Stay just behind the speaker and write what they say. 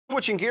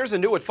Switching gears,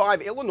 anew at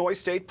 5, Illinois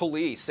State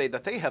Police say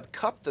that they have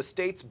cut the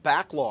state's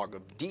backlog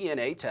of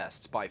DNA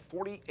tests by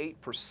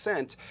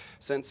 48%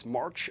 since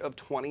March of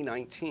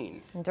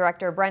 2019.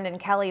 Director Brendan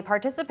Kelly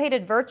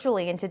participated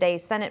virtually in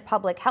today's Senate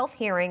Public Health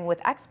hearing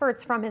with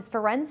experts from his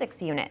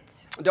forensics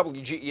unit.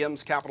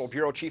 WGEM's Capitol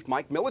Bureau Chief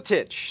Mike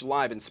Militich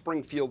live in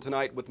Springfield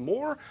tonight with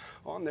more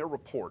on their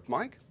report.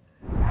 Mike?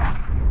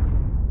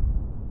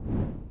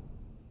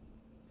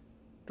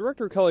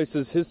 Director Kelly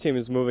says his team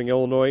is moving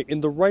Illinois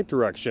in the right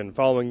direction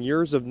following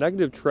years of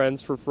negative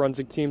trends for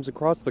forensic teams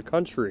across the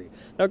country.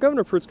 Now,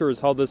 Governor Pritzker has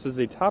held this as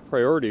a top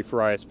priority for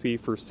ISP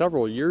for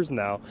several years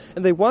now,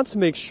 and they want to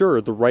make sure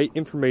the right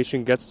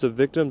information gets to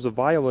victims of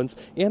violence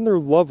and their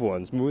loved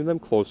ones, moving them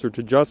closer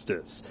to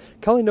justice.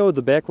 Kelly noted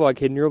the backlog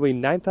had nearly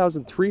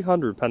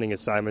 9,300 pending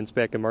assignments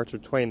back in March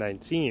of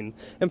 2019,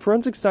 and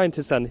forensic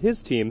scientists on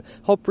his team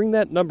helped bring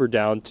that number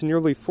down to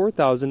nearly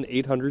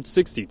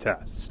 4,860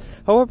 tests.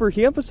 However,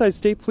 he emphasized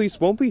state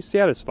police won't be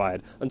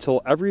satisfied until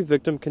every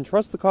victim can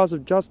trust the cause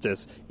of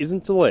justice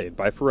isn't delayed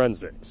by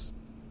forensics.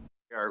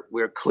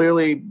 We're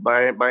clearly,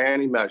 by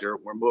any measure,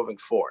 we're moving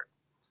forward.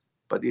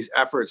 But these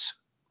efforts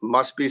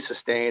must be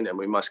sustained and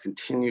we must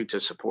continue to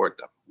support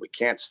them. We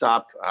can't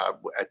stop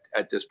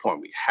at this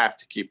point. We have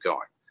to keep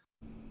going.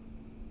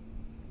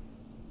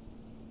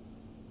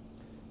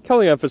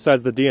 Kelly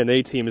emphasized the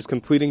DNA team is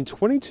completing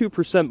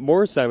 22%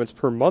 more assignments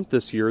per month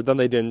this year than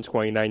they did in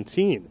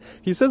 2019.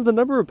 He says the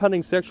number of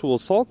pending sexual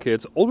assault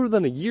kits older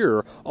than a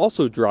year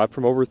also dropped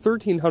from over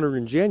 1,300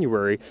 in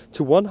January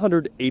to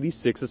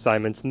 186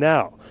 assignments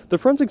now. The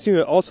forensics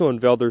unit also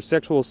unveiled their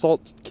sexual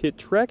assault kit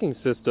tracking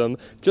system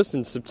just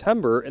in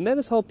September, and that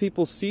has helped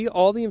people see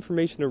all the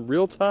information in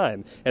real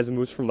time as it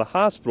moves from the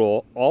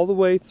hospital all the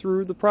way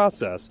through the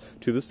process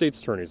to the state's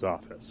attorney's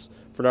office.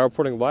 For now,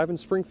 reporting live in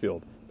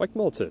Springfield, Mike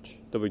Militich,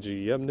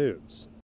 WGEM News.